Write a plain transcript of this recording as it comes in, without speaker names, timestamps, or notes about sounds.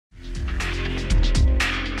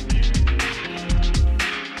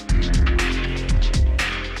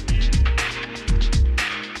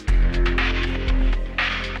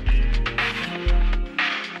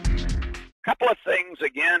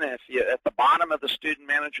bottom of the student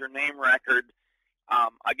manager name record,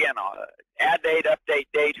 again, add date, update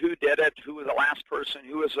date, who did it, who was the last person,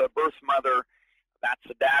 who was a birth mother. That's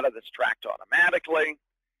the data that's tracked automatically.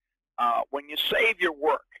 When you save your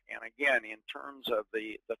work, and again, in terms of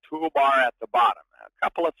the toolbar at the bottom, a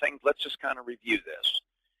couple of things, let's just kind of review this.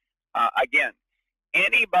 Again,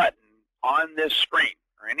 any button on this screen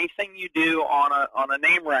or anything you do on a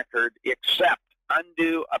name record except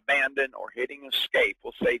undo, abandon, or hitting escape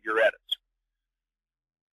will save your edits.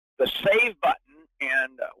 The save button,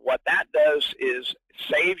 and what that does is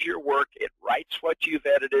saves your work. It writes what you've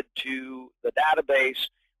edited to the database,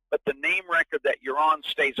 but the name record that you're on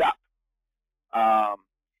stays up.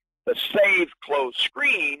 The save close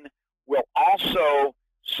screen will also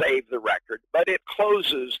save the record, but it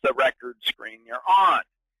closes the record screen you're on.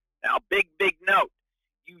 Now, big note,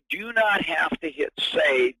 you do not have to hit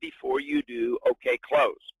save before you do OK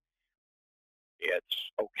close.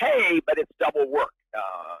 It's okay, but it's double work.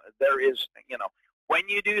 There is, when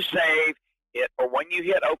you do save it, or when you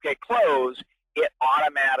hit OK close, it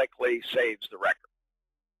automatically saves the record.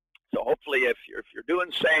 So hopefully if you're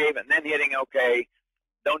doing save and then hitting OK,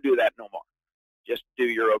 don't do that no more. Just do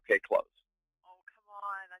your OK close. Oh, come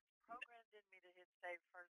on. The program did me to hit save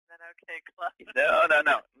first and then OK close.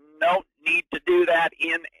 No. No need to do that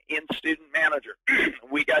in Student Manager.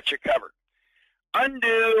 We got you covered.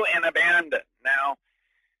 Undo and abandon. Now,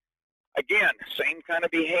 again, same kind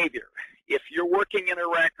of behavior. If you're working in a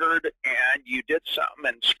record and you did something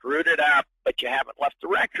and screwed it up, but you haven't left the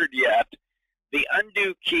record yet, the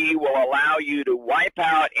undo key will allow you to wipe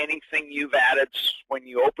out anything you've added when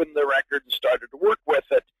you opened the record and started to work with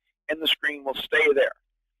it, and the screen will stay there.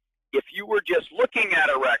 If you were just looking at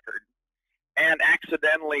a record and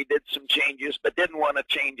accidentally did some changes but didn't want to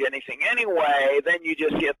change anything anyway, then you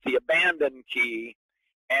just hit the abandon key,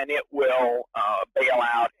 and it will bail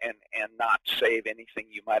out and not save anything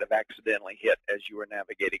you might have accidentally hit as you were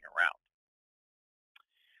navigating around.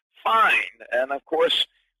 Find, and of course,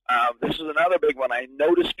 this is another big one I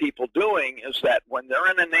notice people doing, is that when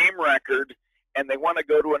they're in a name record and they want to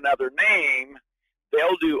go to another name,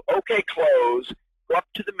 they'll do OK close, go up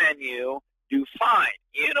to the menu, do find.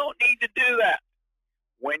 You don't need to do that.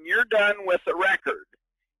 When you're done with the record,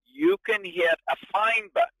 you can hit a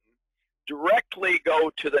find button, directly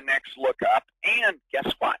go to the next lookup, and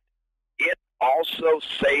guess what? It also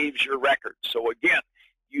saves your record. So again,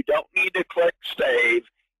 you don't need to click save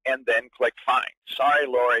and then click find. Sorry,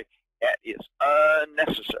 Lori, that is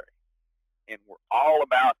unnecessary. And we're all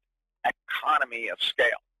about economy of scale.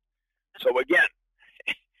 So again,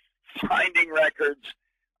 finding records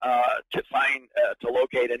to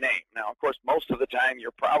locate a name. Now, of course, most of the time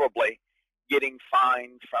you're probably getting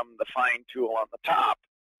find from the find tool on the top,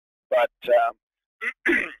 but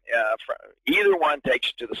either one takes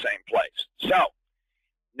you to the same place. So,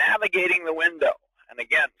 navigating the window. And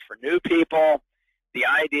again, for new people, the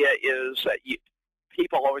idea is that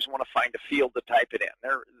people always want to find a field to type it in.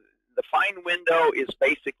 The find window is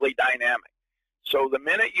basically dynamic. So the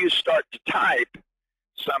minute you start to type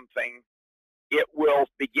something, it will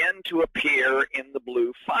begin to appear in the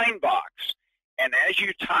blue find box. And as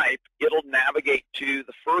you type, it'll navigate to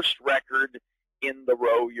the first record in the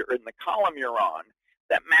row you're in, the column you're on,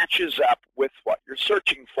 that matches up with what you're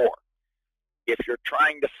searching for. If you're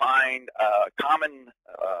trying to find a common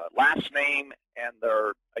last name and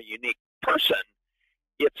they're a unique person,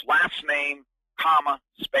 it's last name, comma,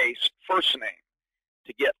 space, first name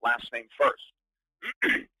to get last name first.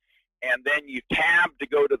 And then you tab to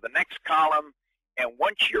go to the next column, and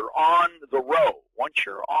once you're on the row, once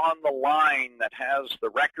you're on the line that has the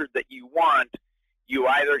record that you want, you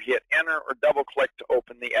either hit enter or double click to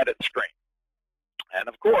open the edit screen. And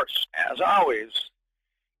of course, as always,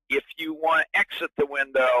 if you want to exit the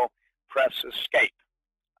window, press escape.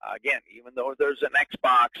 Again, even though there's an X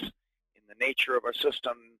box, in the nature of our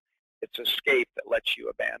system, it's escape that lets you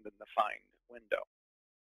abandon the find window.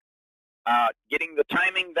 Getting the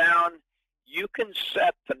timing down, you can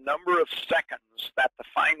set the number of seconds that the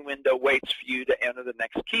find window waits for you to enter the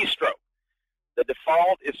next keystroke. The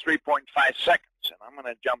default is 3.5 seconds, and I'm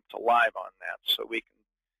going to jump to live on that so we can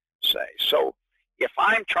say. So if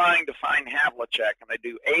I'm trying to find Havlicek and I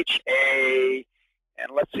do H-A,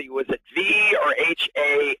 and let's see, was it V or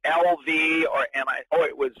H-A-L-V, or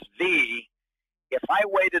it was V. If I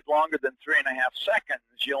waited longer than 3.5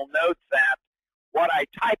 seconds, you'll note that what I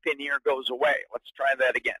type in here goes away. Let's try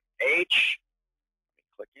that again. H, let me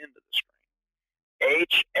click into the screen.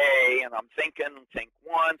 H-A, and I'm thinking, think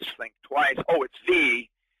once, think twice. Oh, it's V.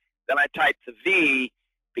 Then I type the V.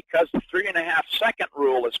 because the 3.5-second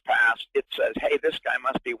rule is passed, it says, hey, this guy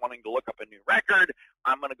must be wanting to look up a new record.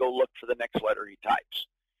 I'm going to go look for the next letter he types.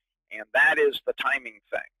 And that is the timing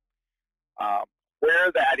thing.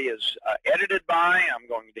 Where that is edited by, I'm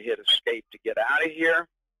going to hit escape to get out of here,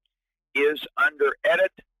 is under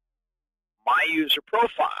edit, my user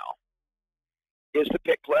profile, is the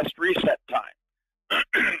pick list reset time.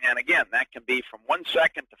 And again, that can be from 1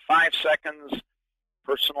 second to 5 seconds.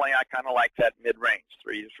 Personally, I kind of like that mid-range,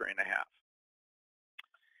 3 to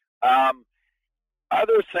 3.5.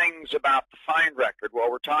 Other things about the find record, well,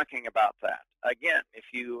 we're talking about that. Again, if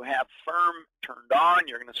you have firm turned on,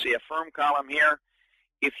 you're going to see a firm column here.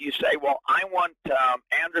 If you say, well, I want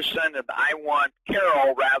Anderson and I want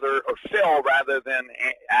Carol rather, or Phil rather than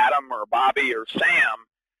Adam or Bobby or Sam,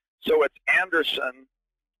 so it's Anderson,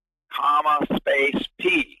 comma, space,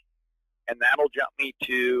 P, and that'll jump me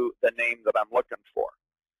to the name that I'm looking for.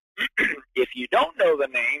 If you don't know the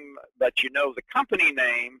name, but you know the company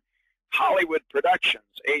name, Hollywood Productions,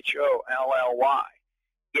 Holly,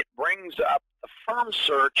 it brings up the firm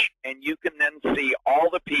search, and you can then see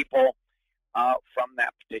all the people from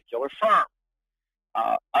that particular firm.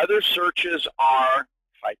 Other searches are,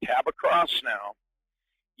 if I tab across now,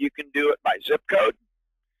 you can do it by zip code.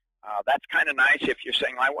 That's kind of nice if you're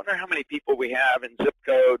saying, I wonder how many people we have in zip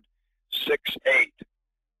code 68.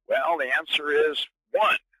 Well, the answer is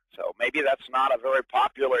 1. So maybe that's not a very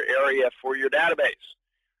popular area for your database.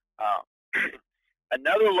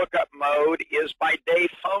 Another lookup mode is by day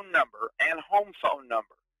phone number and home phone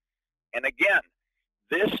number. And again,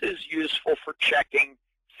 this is useful for checking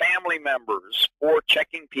family members or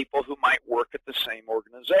checking people who might work at the same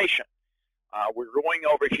organization. We're going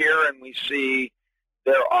over here and we see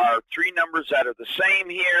there are 3 numbers that are the same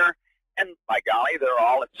here, and by golly, they're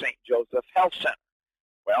all at St. Joseph Health Center.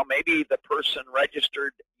 Well, maybe the person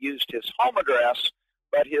registered used his home address,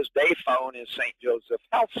 but his day phone is St. Joseph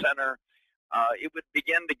Health Center. It would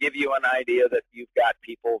begin to give you an idea that you've got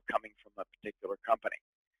people coming from a particular company.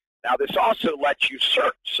 Now, this also lets you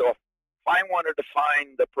search. So if I wanted to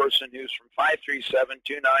find the person who's from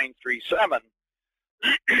 537-2937,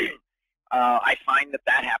 I find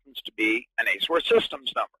that happens to be an ACEware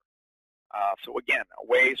systems number. So again,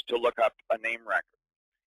 ways to look up a name record.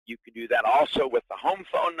 You can do that also with the home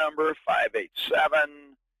phone number,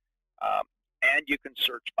 587, and you can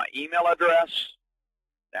search by email address.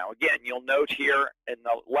 Now again, you'll note here in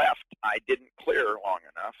the left, I didn't clear long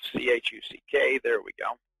enough, CHUCK, there we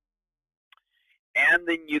go. And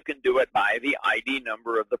then you can do it by the ID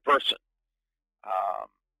number of the person.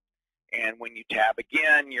 And when you tab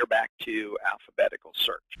again, you're back to alphabetical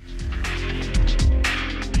search.